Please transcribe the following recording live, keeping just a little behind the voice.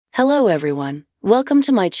Hello everyone, welcome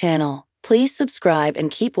to my channel. Please subscribe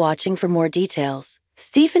and keep watching for more details.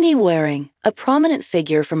 Stephanie Waring, a prominent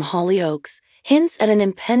figure from Hollyoaks, hints at an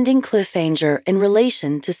impending cliffhanger in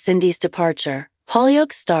relation to Cindy's departure.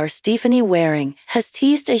 Hollyoaks star Stephanie Waring has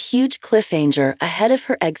teased a huge cliffhanger ahead of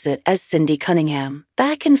her exit as Cindy Cunningham.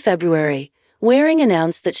 Back in February, Waring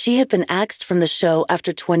announced that she had been axed from the show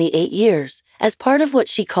after 28 years, as part of what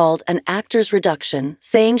she called an actor's reduction,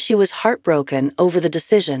 saying she was heartbroken over the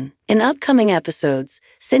decision. In upcoming episodes,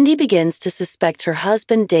 Cindy begins to suspect her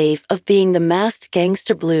husband Dave of being the masked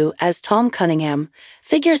gangster Blue as Tom Cunningham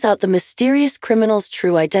figures out the mysterious criminal's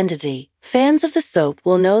true identity. Fans of the soap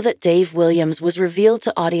will know that Dave Williams was revealed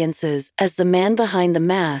to audiences as the man behind the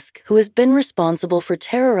mask who has been responsible for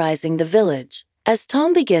terrorizing the village. As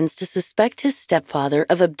Tom begins to suspect his stepfather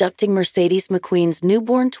of abducting Mercedes McQueen's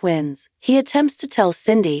newborn twins, he attempts to tell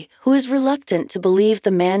Cindy, who is reluctant to believe the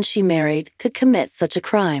man she married could commit such a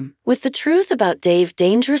crime. With the truth about Dave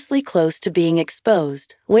dangerously close to being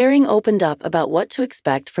exposed, Waring opened up about what to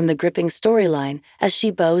expect from the gripping storyline as she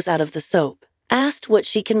bows out of the soap. Asked what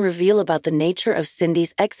she can reveal about the nature of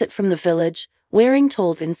Cindy's exit from the village, Waring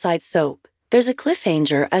told Inside Soap, "There's a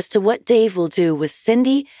cliffhanger as to what Dave will do with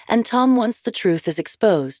Cindy and Tom once the truth is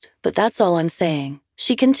exposed, but that's all I'm saying."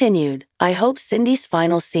 She continued, "I hope Cindy's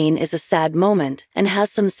final scene is a sad moment and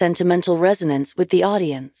has some sentimental resonance with the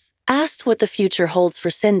audience." Asked what the future holds for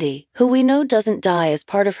Cindy, who we know doesn't die as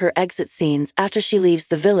part of her exit scenes after she leaves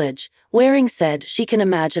the village, Waring said she can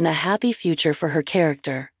imagine a happy future for her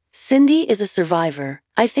character. "Cindy is a survivor.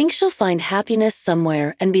 I think she'll find happiness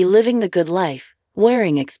somewhere and be living the good life,"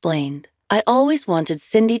 Waring explained. "I always wanted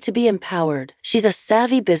Cindy to be empowered. She's a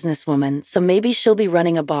savvy businesswoman, so maybe she'll be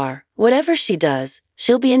running a bar. Whatever she does,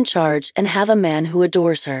 she'll be in charge and have a man who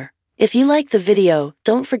adores her." If you like the video,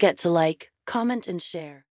 don't forget to like, comment, and share.